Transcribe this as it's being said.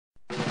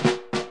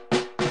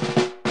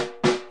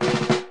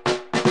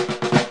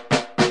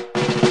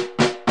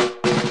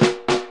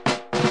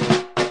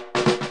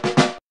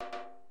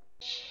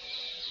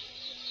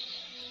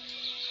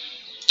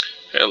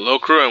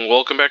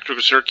welcome back to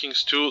Crusader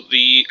Kings 2,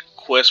 the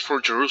quest for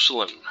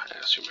Jerusalem.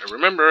 As you may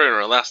remember, in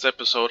our last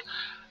episode,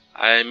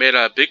 I made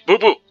a big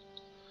boo-boo,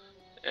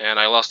 and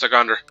I lost a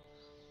Gondar.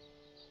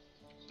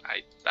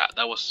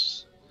 That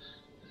was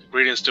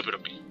greedy and stupid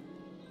of me,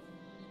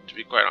 to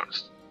be quite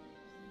honest.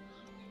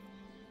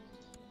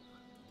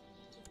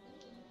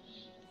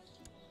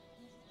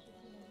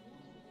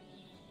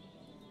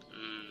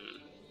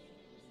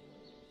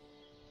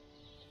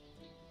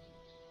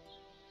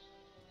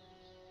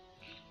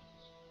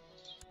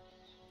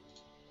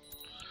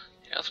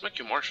 Yeah, let's make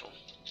you Marshal.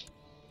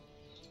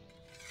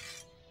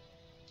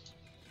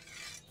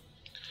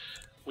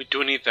 We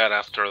do need that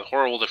after the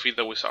horrible defeat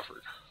that we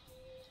suffered.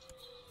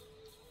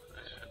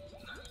 And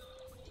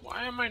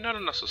why am I not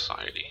in a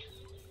society?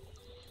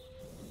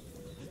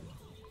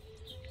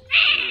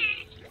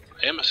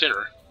 I am a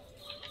sinner.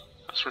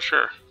 That's for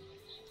sure.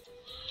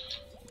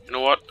 You know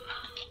what?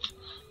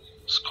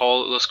 Let's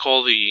call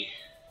the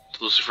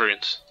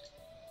Luciferians.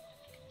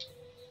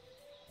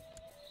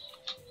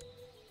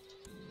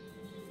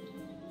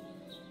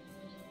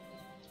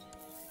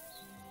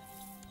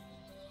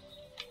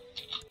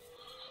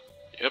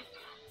 Yep.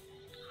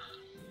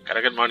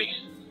 Gotta get money.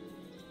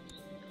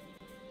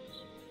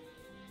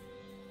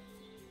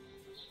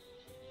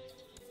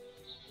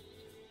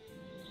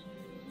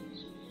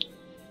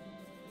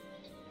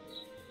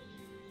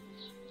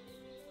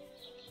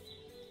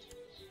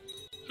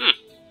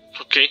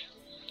 Okay.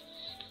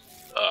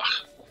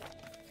 Ugh.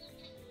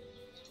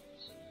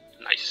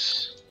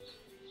 Nice.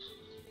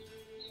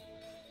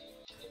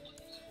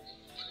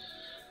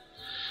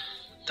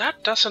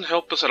 That doesn't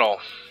help us at all.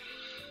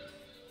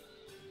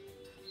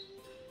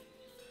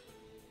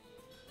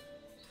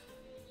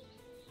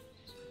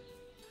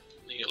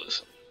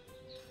 Legalism.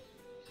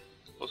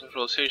 Low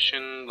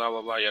centralization, blah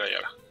blah blah, yada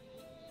yada.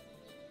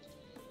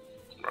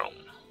 Rome.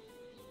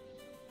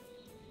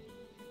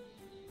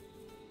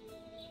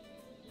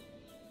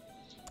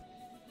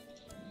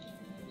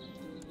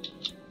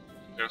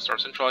 We're gonna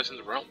start centralizing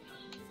the realm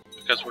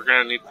because we're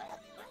gonna need.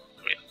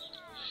 I mean,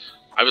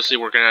 obviously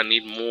we're gonna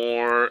need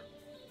more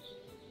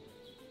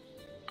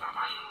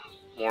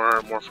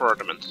for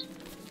ornaments.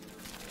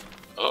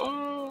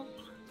 Oh,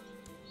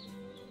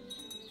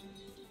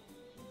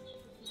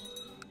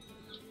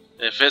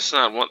 if it's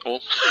not one, oh,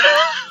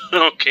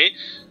 okay.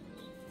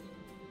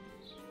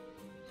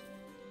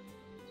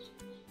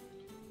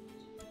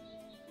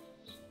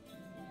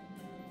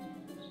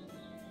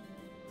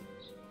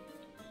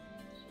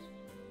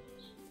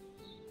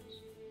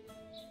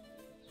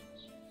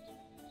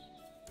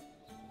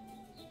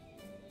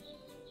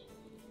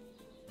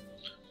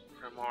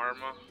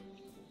 Arma.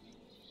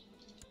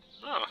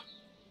 Ah.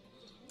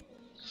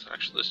 Let's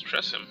actually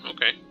stress him.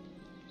 Okay.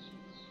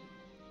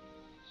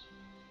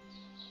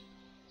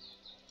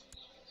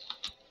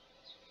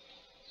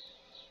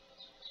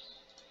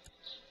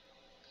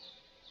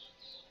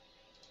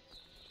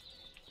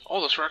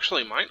 Oh, those are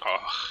actually mine?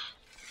 Ugh.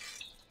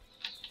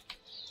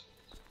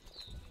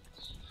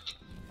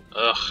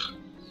 Ugh.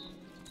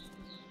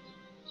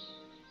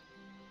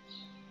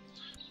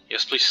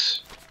 Yes,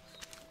 please.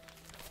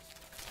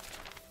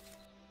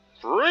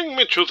 Bring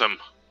me to them.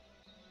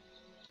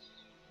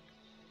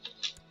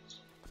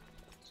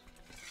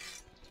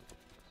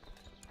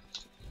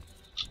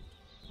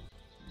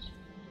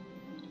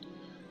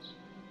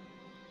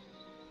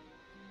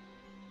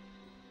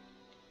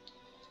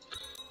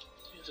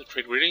 Is it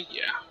trade greedy?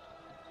 Yeah.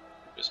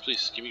 Yes,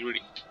 please, give me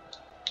greedy.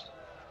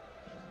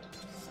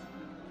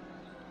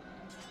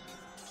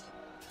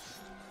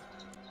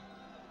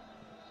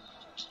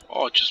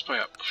 Oh, just buy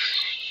up.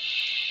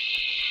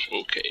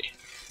 Okay.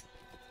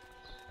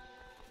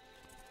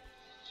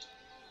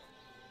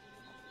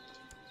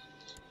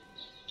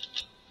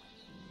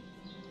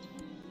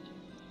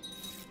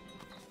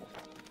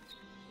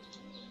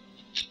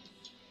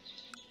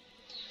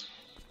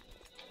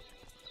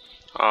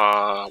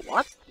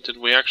 What? Did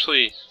we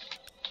actually...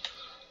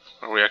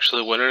 Are we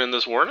actually winning in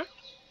this war now?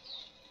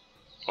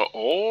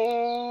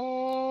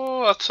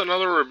 Oh, that's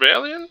another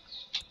rebellion?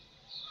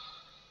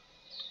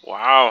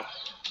 Wow.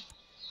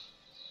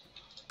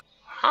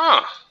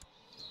 Huh.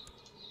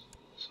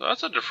 So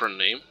that's a different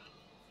name.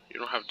 You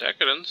don't have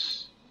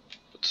decadence,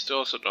 but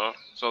still, so no.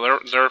 So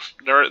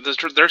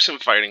there's some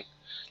fighting.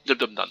 Dum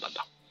dum dum dum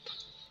dum.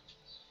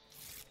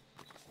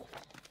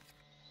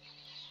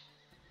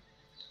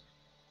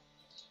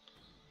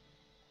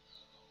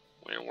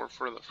 We're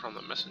further from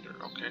the messenger.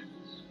 Okay.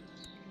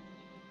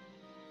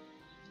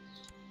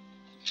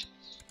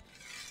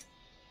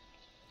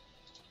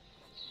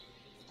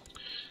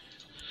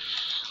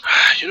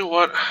 You know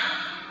what?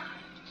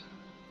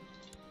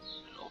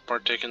 I'll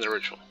partake in the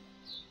ritual.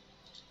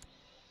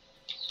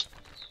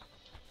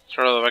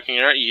 Start of the Viking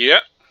era? Yeah.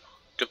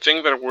 Good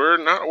thing that we're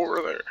not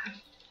over there.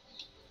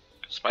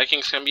 Because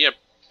Vikings can be an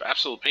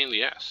absolute pain in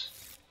the ass.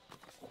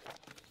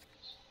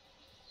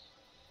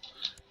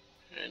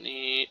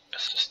 Any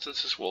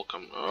assistance is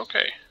welcome.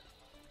 Okay.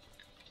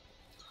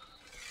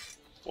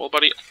 Well,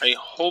 buddy, I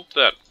hope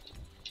that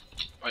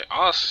by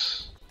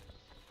us,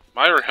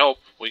 by your help,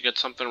 we get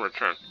something in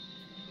return.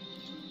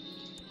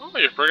 Oh,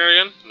 you're pregnant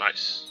again?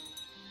 Nice.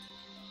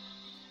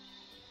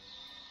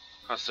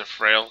 That's the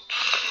frail.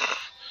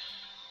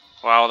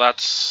 Wow,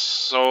 that's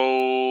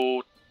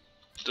so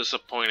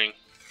disappointing.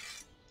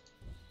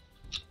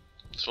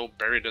 So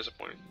very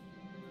disappointing.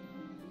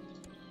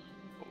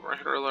 Write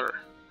her a letter.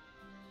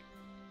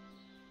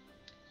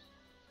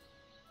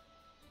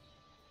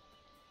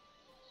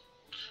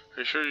 Are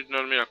you sure you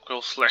don't mean a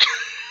quill's leg?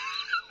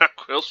 A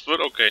quill's foot?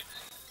 Okay.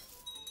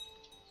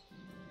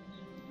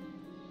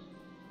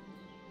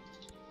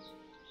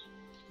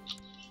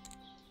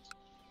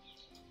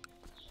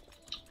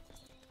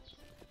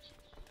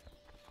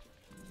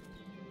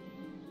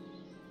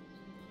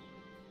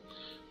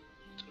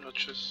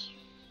 Notches.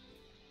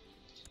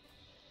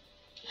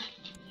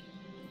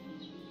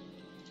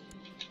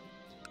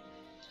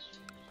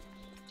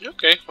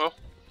 Okay, well,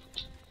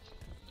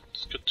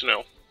 it's good to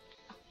know.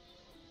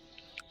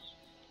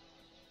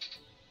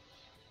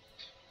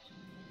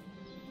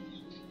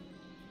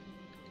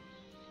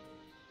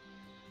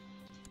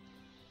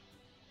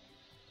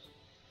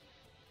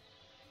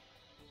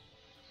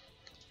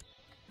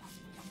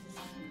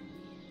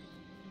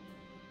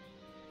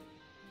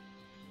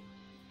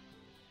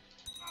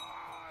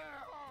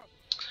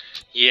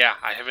 Yeah,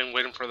 I have been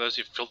waiting for those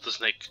who filth the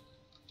snake.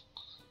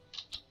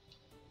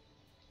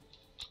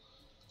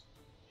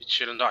 It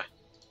shouldn't die.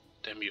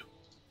 Damn you.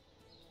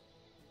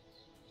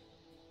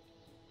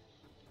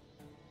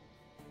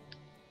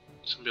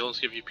 Some villains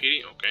give you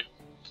pity? Okay.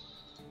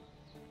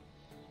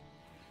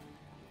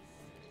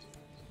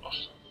 Oh,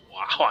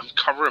 wow, I'm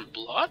covered in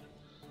blood?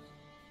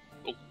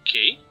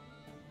 Okay.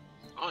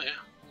 Oh, yeah.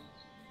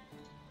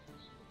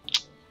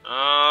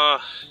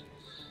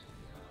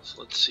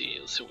 So let's see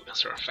what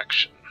gets our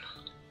affection.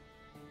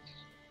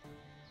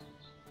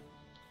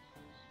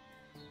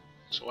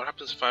 So what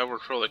happens if I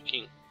overthrow the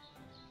king?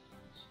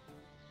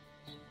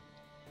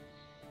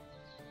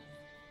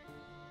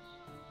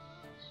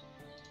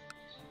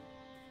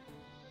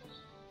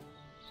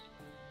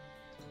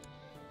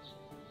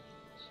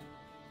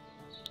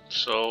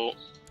 So,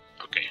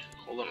 okay,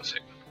 hold on a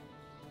second.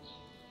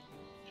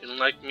 You don't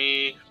like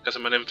me because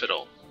I'm an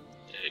infidel.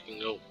 Yeah, you can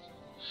go.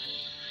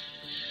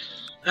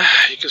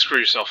 You can screw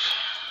yourself.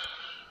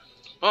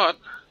 But,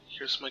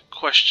 here's my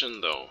question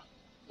though.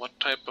 What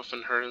type of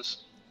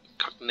inheritance?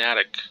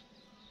 Cognatic.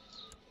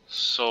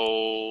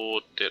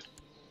 So, did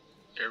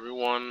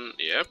everyone...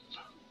 Yep.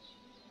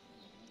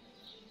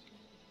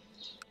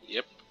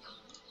 Yep.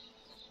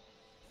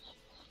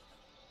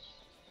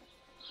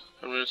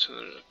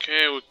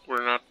 Okay,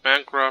 we're not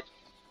bankrupt.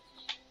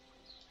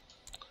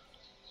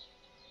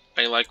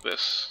 I like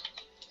this.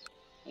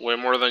 Way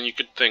more than you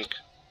could think.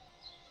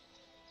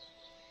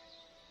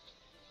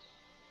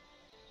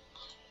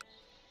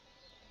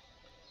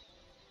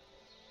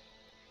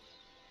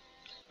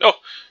 No!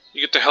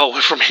 You get the hell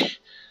away from me!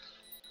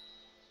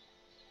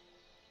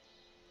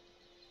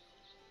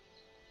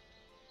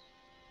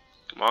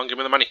 Come on, give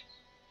me the money.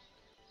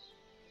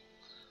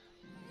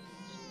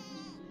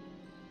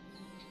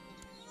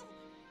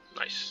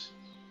 Nice.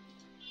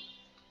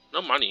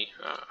 No money.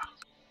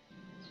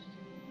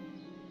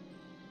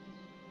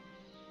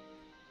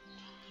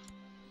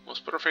 Let's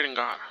put our faith in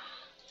God.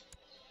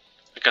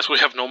 I guess we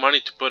have no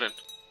money to put in.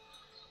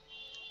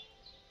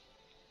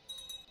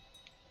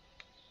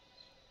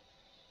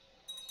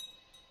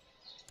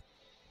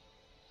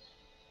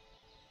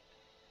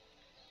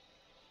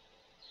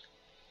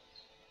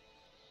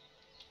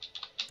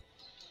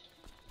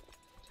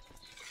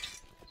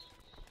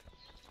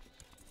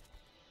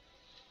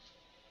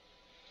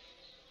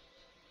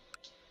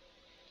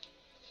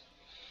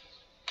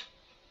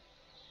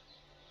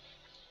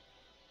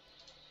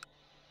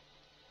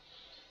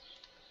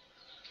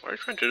 What are you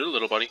trying to do,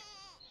 little buddy?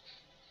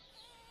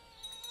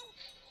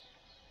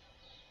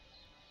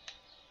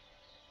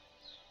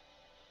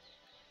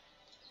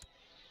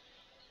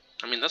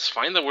 I mean, that's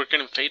fine that we're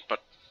getting fate,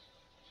 but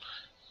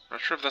I'm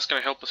not sure if that's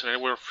gonna help us in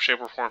any way, shape,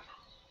 or form.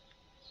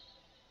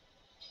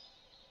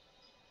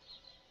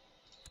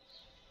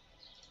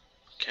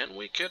 Can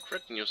we get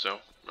retinues though?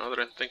 Now that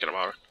I'm thinking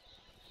about it.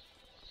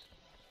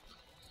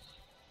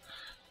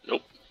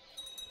 Nope.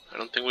 I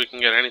don't think we can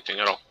get anything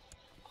at all.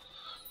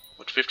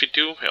 With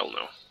 52? Hell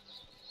no.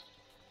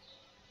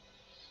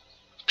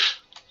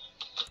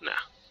 Nah.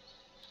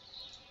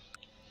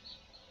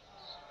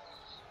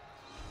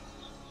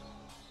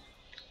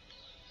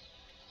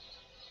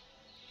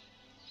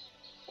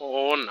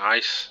 Oh,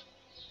 nice.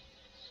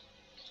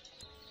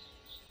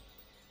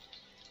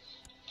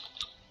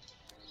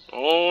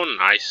 Oh,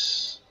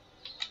 nice.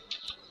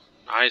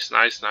 Nice,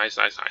 nice, nice,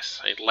 nice,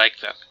 nice. I like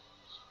that.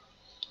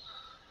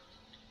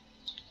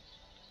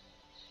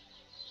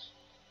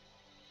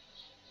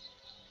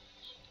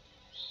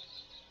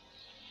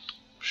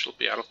 She'll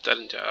be out of that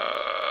in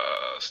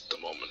just a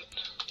moment.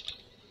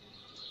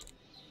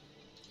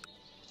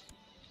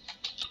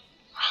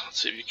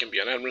 Let's see if you can be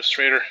an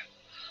administrator.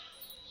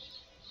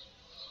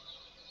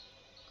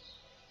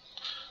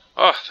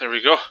 Oh, there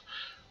we go.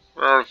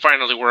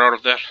 Finally, we're out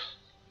of that.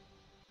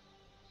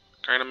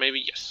 Kinda, maybe,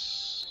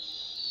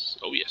 yes.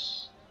 Oh,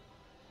 yes.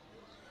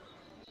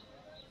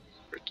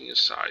 Breaking his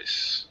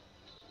size.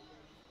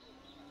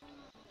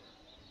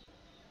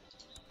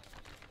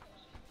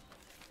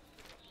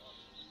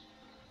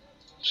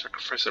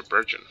 Sacrifice a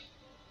virgin.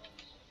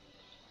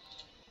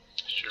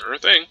 Sure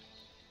thing.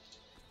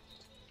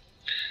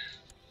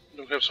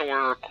 Do we have somewhere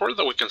in our court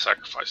that we can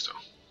sacrifice though?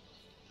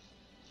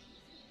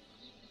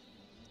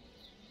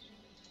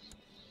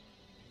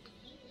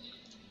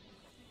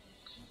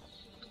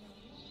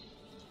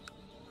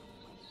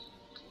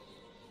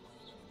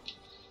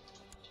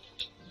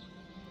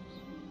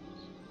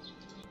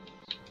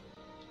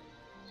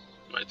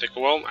 Might take a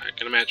while, I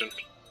can imagine.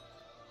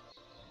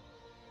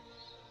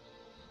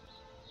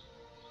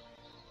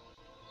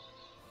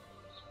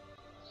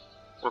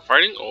 We're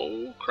fighting?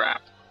 Oh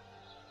crap.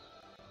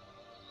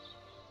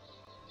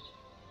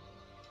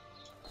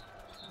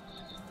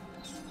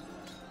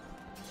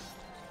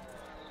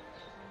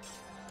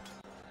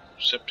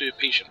 Receptive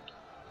patient.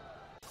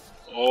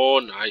 Oh,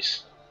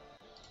 nice.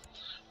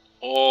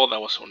 Oh, that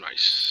was so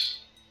nice.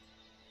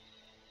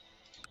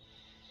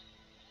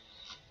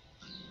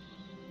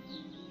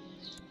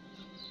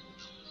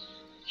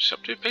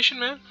 Receptive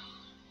patient, man.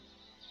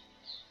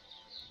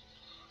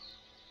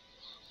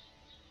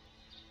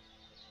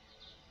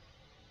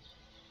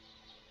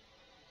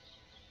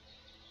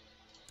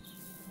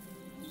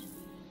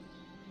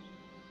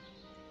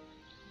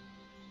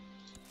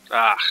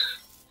 Ah,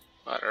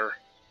 whatever.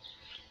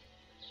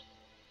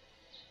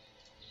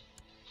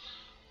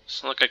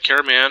 It's not like I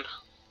care, man.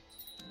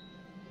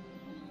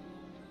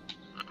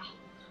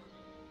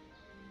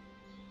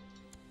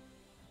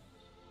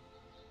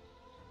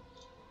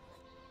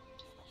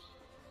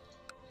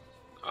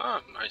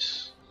 Ah,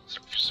 nice.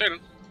 Crusader.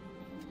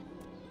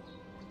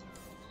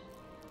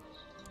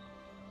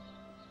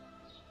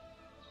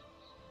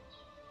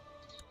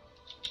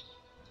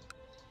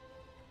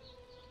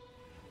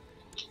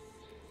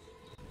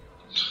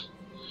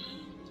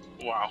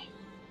 Wow.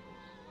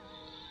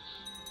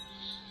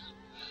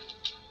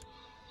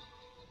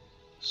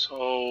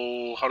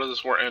 So, how does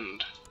this war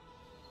end?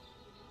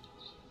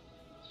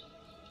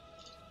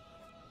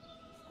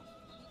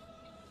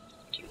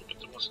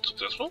 Was it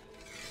successful?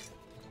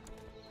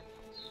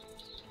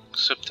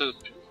 Accepted.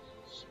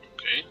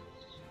 Okay.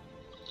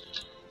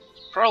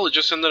 Probably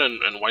just ended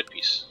in white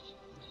piece.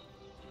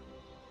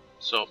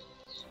 So,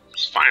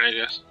 it's fine, I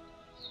guess.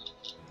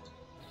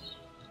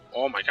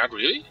 Oh my god,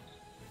 really?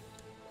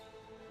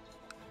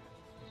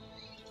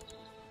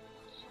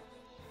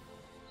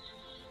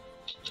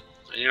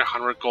 I need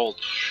 100 gold.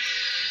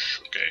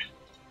 Okay.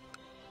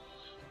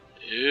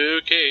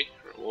 Okay,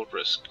 reward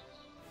risk.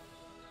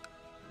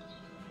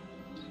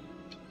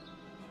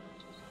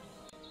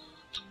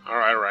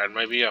 Alright,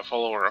 maybe a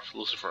follower of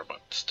Lucifer, but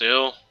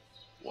still,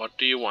 what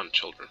do you want,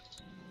 children?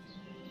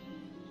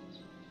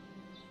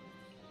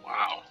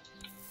 Wow.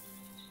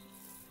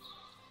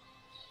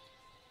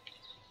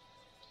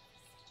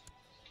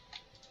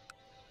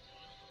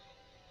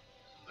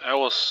 That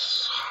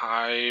was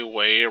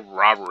highway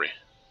robbery.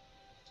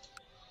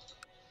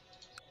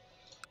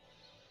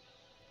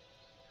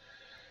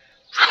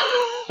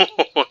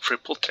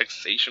 Triple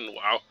taxation,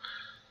 wow.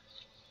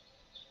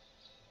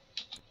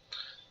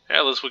 Yeah,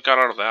 at least we got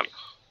out of that.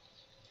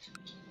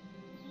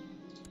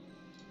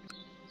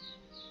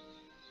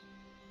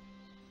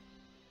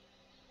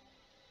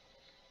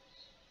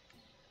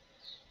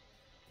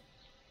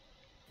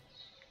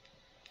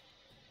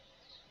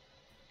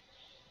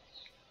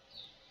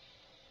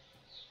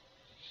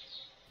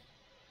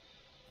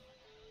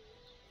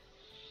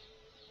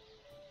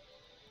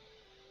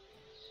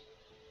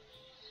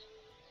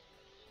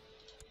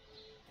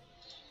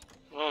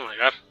 Oh my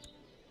god.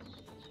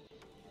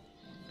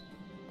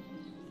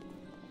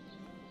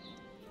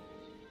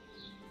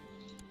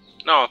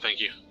 No, thank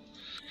you.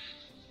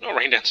 No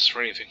rain dances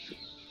for anything.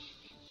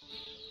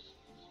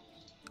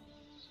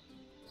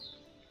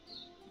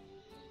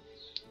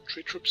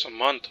 3 troops a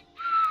month.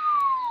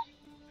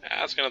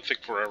 That's gonna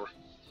take forever.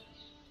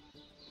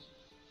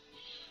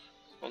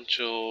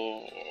 Until...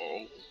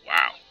 oh,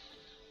 wow.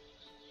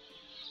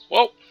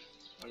 Well,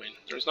 I mean,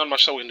 there's not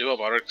much that we can do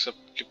about it except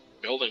keep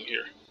building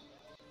here.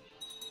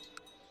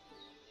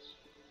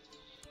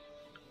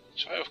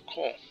 Chai of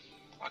coal.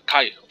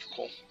 Akai of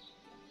coal.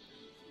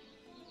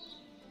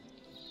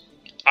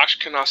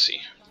 Ashkenazi.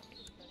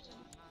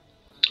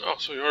 Oh,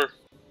 so you're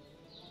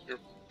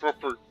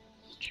proper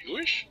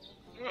Jewish?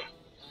 Huh.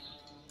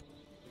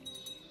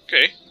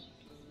 Okay,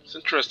 it's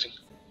interesting.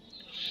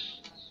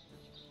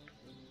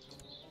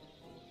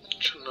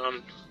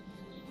 Chanan.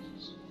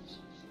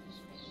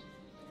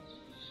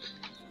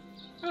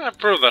 I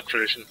approve that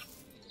tradition.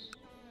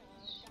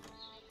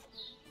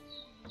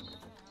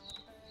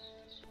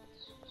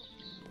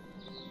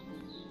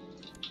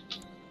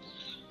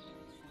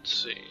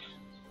 Let's see.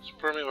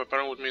 Support me by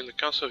partnering with me in the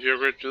council if you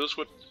agree to do this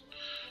with.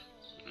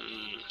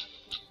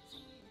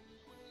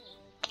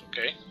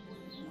 Okay.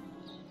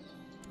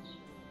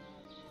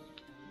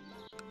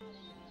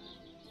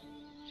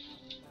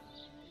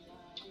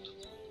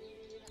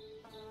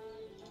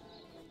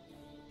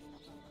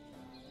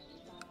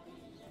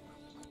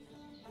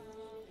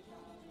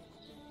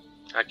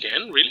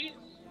 Again? Really?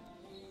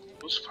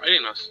 Who's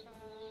fighting us?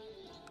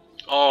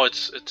 Oh, wait,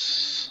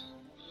 it's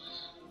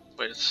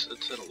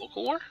in a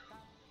local war?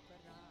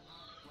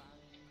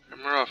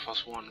 Emerald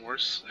plus one.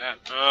 Where's that?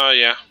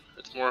 Yeah,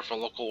 it's more of a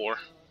local war.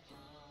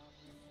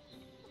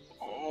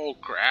 Oh,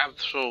 grab.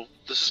 So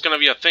this is gonna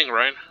be a thing,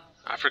 right?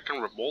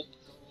 African revolt.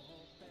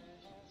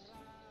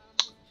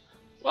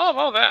 Well,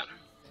 about that.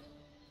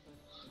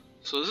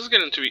 So this is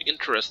getting to be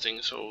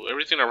interesting. So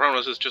everything around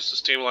us is just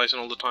stabilizing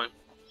all the time.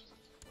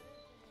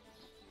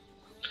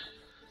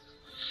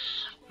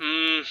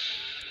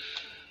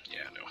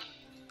 Yeah, no.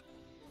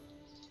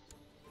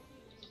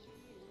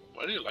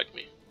 Why do you like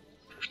me?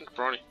 Christian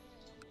Caproni.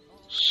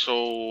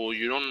 So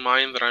you don't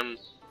mind that I'm...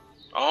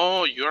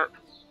 Oh, you're...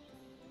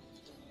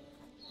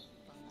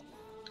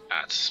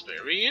 That's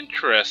very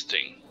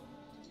interesting.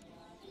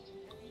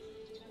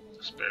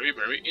 That's very,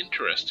 very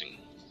interesting.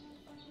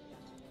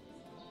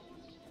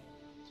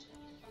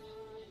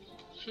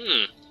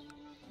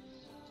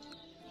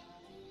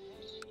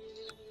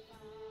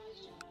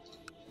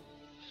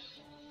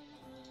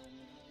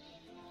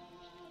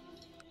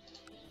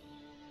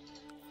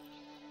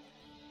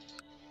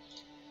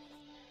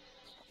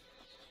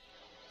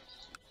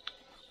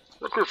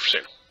 Recruit for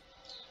Satan.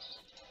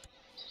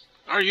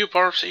 Are you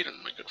part of Satan,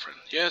 my good friend?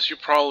 Yes, you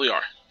probably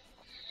are.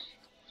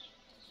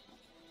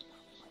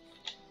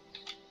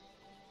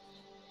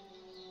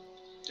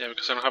 Yeah,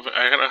 because I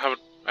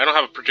don't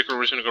have a particular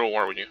reason to go to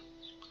war with you.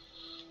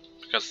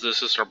 Because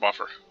this is our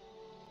buffer.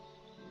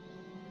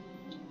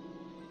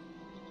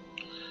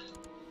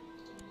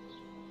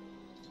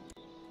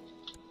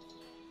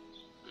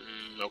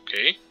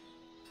 Okay.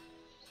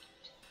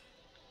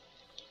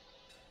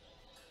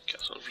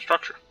 Castle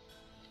infrastructure.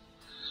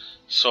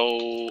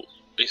 So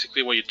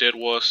basically, what you did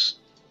was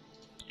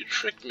you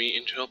tricked me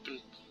into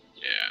helping.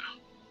 Yeah.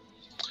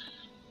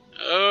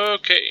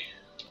 Okay.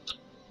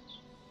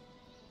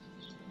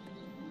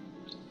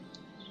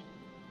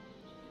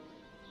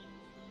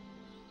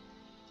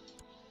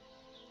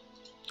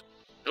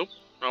 Nope,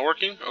 not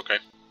working? Okay.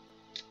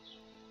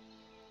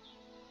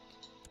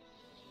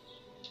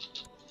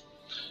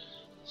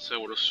 So I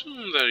would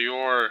assume that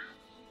you're...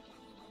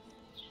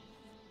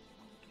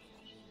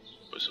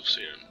 Voice of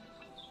Satan.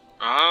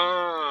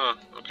 Ah,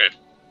 okay.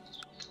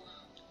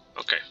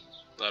 Okay.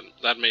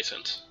 That makes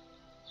sense.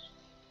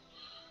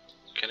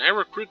 Can I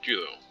recruit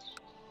you though?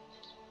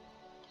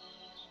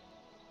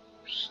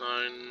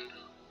 Sign...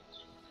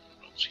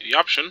 Don't see the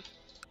option.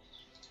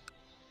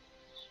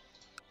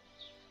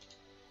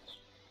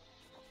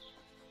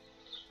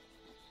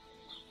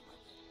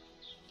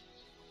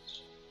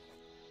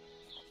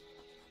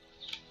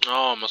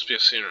 Oh, must be a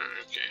sinner.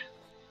 Okay.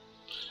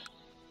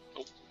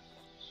 Nope.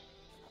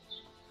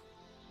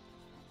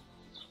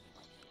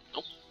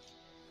 Nope.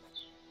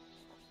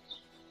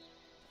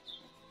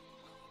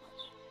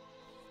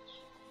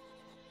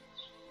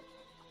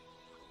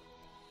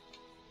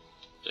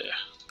 Yeah.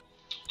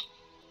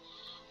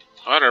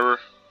 Whatever.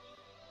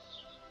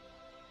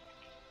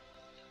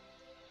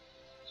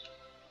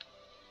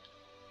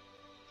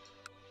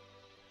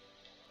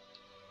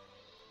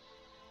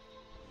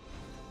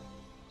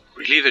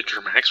 Really, the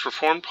Germanics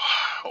reformed?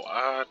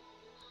 What?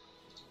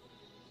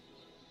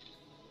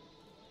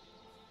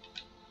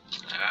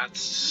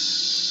 That's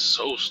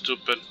so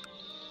stupid.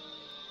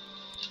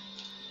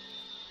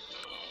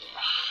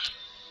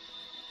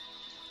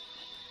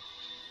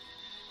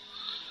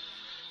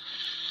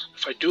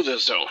 If I do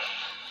this though...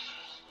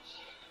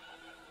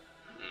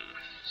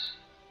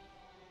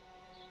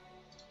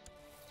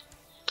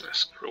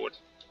 Screw it.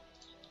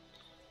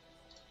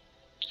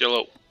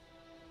 Yellow.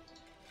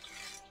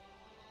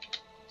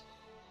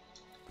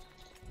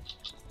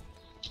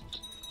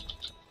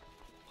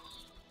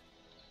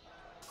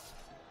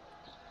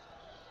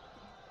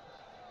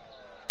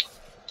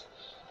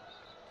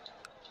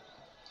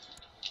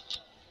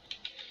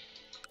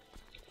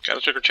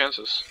 Gotta take our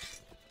chances.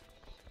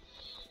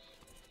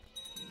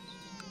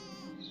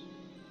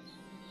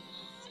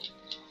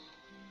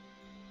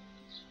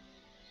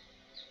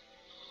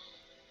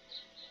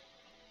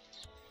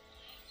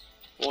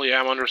 Well,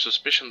 yeah, I'm under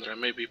suspicion that I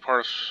may be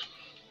part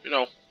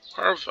of,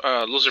 part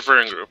of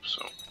Luciferian group,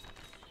 so.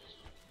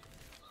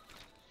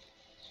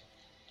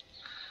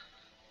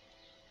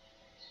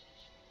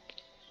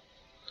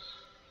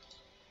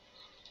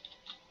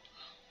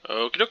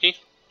 Okie dokie.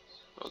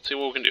 Let's see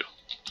what we can do.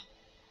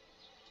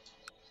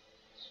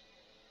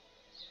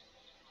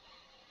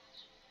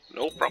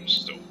 No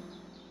promises, though.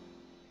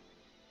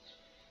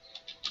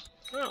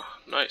 Oh,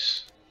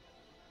 nice.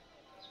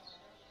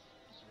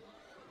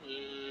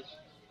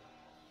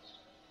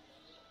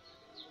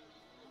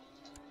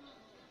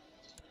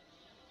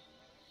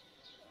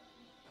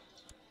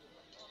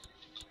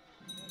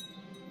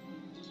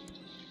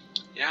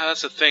 Yeah,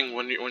 that's the thing.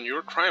 When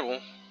you're tribal,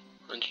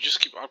 and you just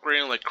keep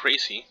upgrading like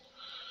crazy,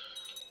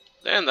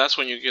 then that's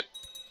when you get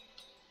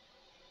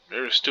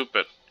very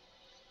stupid.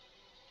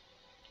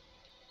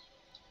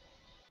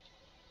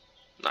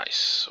 Nice.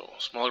 So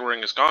smaller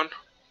ring is gone.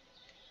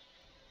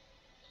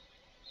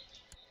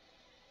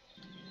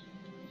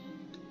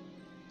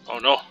 Oh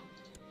no.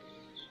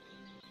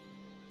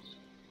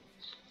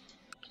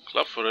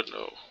 left-footed?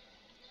 No.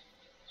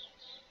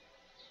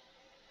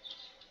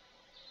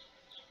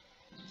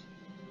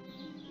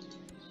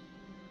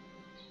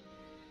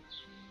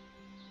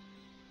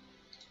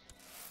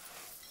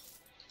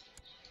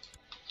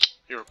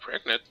 You're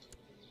pregnant?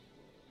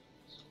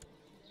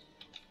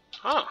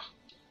 Huh.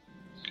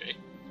 Okay.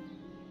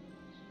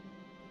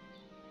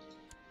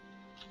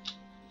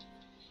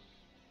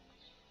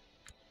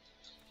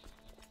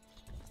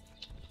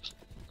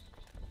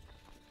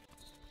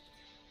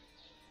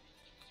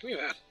 Give me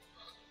that.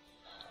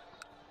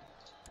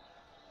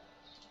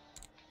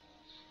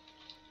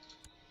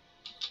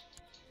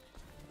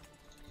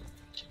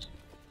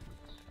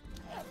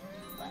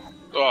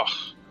 Ugh.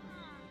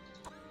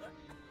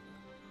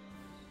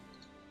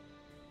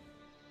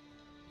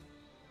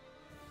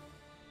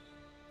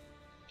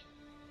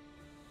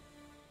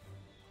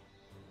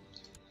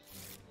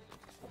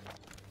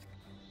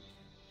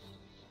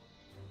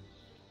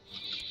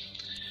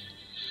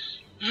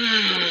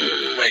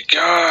 My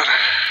God.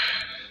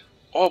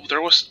 Oh,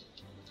 there was...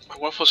 My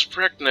wife was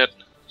pregnant,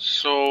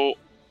 so...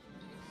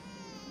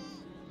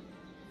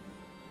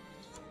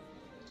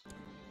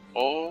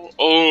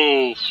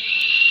 Oh.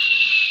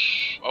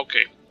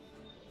 Okay.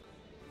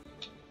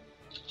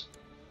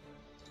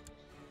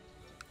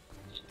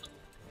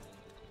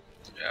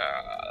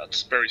 Yeah,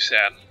 that's very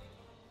sad.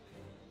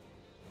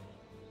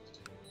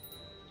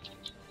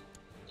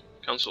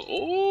 Council.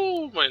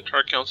 Oh, my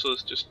entire council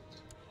is just...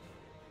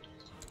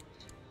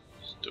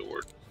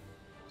 Steward.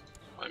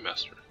 My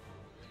master.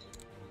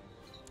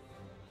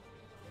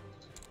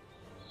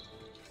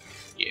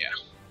 Yeah.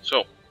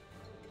 So.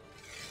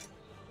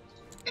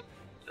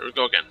 There we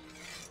go again.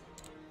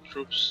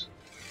 Troops.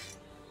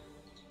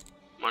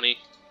 Money.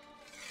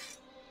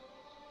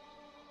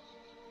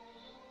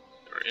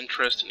 Their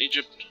interest in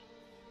Egypt.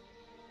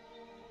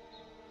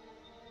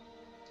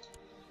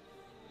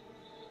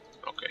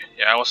 Okay.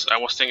 Yeah, I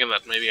was thinking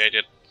that maybe I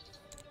did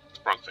the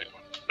wrong thing.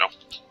 No.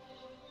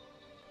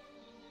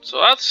 So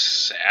that's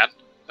sad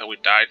that we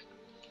died.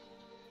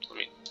 I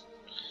mean,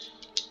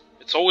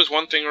 it's always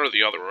one thing or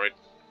the other, right?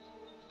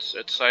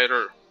 It's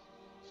either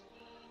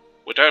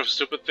we die of a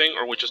stupid thing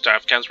or we just die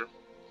of cancer.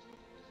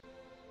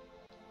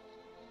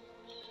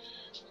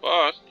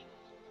 But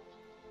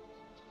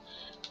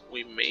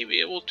we may be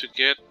able to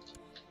get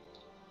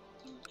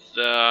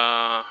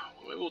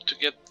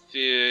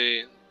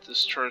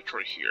this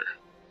territory here.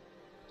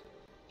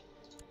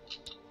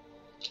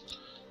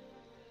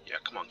 Yeah,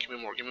 come on, give me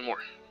more, give me more.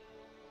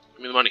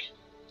 Give me the money.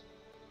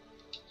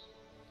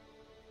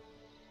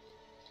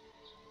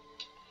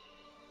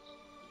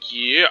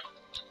 Yeah.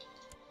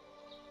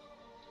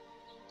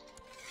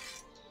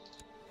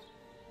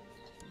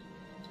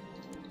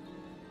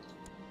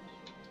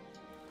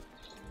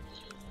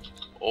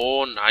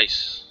 Oh,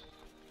 nice.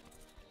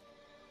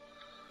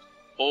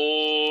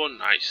 Oh,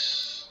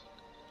 nice.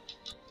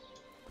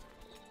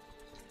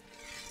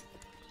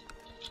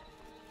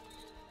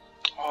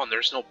 Oh, and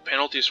there's no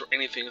penalties or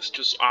anything, it's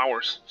just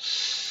ours.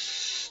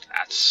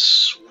 That's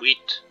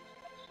sweet.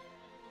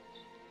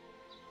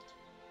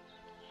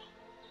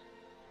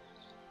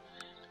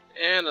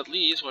 And at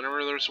least,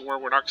 whenever there's a war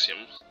with Axiom,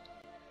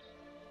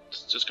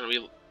 it's just gonna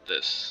be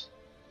this.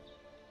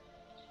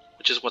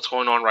 Which is what's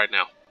going on right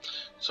now.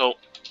 So,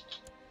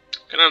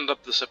 gonna end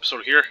up this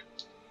episode here.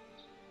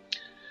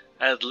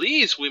 At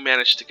least we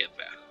managed to get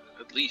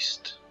that. At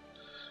least.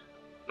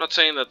 I'm not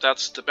saying that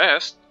that's the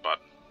best, but,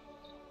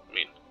 I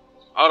mean,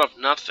 out of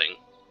nothing,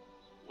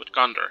 with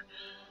Gondar,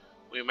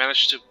 we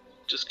managed to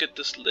just get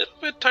this little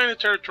bit tiny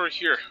territory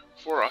here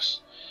for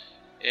us.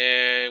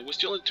 And we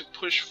still need to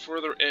push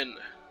further in.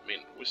 I mean,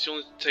 we still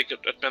need to take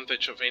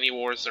advantage of any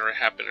wars that are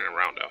happening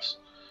around us.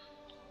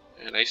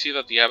 And I see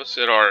that the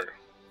Abbasid are...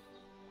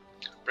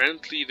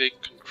 Apparently they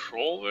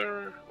control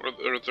their...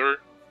 or their...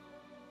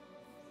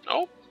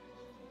 No?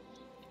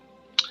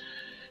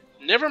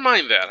 Never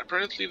mind that.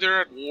 Apparently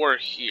they're at war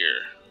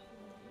here.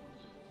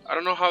 I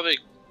don't know how they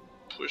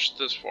pushed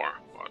this far,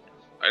 but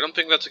I don't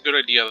think that's a good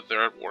idea that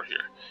they're at war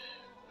here.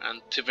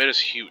 And Tibet is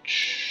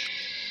huge.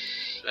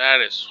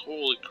 That is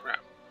holy crap.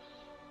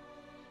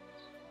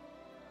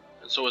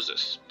 And so is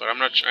this, but I'm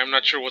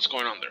not sure what's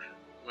going on there.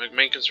 My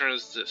main concern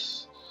is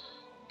this,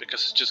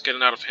 because it's just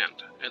getting out of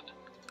hand. And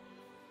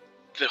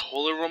the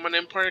Holy Roman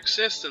Empire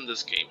exists in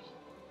this game.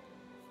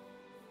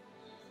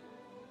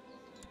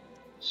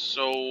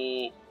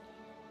 So...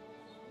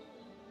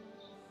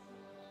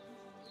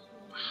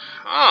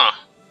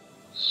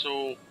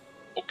 So...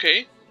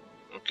 Okay,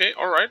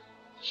 alright.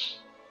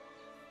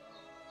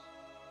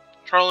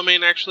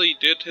 Charlemagne actually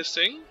did his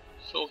thing,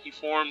 so he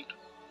formed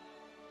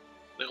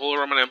the Holy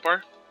Roman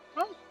Empire.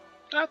 Well,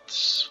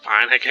 that's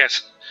fine, I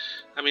guess.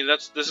 I mean,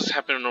 this is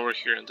happening over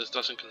here, and this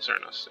doesn't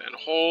concern us. And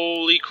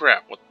holy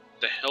crap, what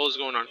the hell is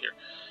going on here?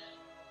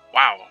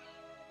 Wow.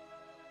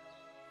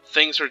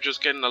 Things are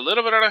just getting a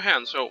little bit out of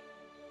hand, so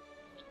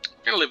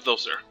I'm gonna leave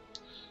those there.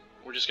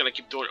 We're just gonna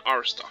keep doing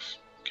our stuff,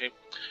 okay?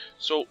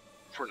 So,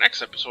 for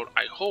next episode,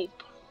 I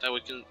hope that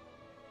we can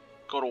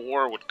go to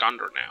war with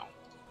Gondar now.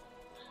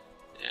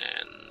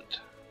 And,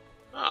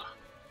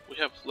 We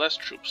have less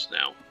troops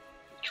now.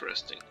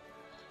 Interesting.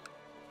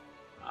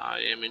 I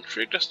am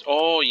intrigued as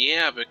oh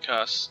yeah,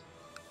 because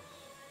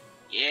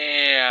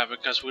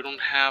we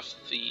don't have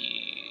the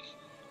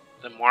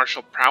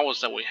martial prowess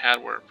that we had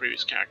with our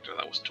previous character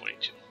that was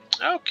 22.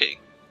 Okay.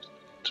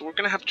 So we're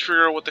gonna have to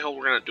figure out what the hell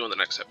we're gonna do in the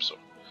next episode.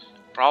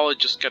 Probably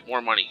just get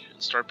more money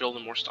and start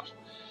building more stuff.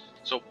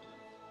 So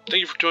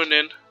thank you for tuning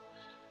in.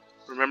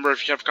 Remember,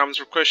 if you have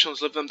comments or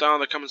questions, leave them down in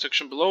the comment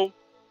section below.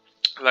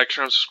 Like,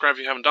 share, and subscribe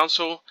if you haven't done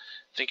so.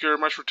 Thank you very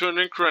much for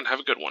tuning in, crew, and have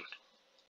a good one.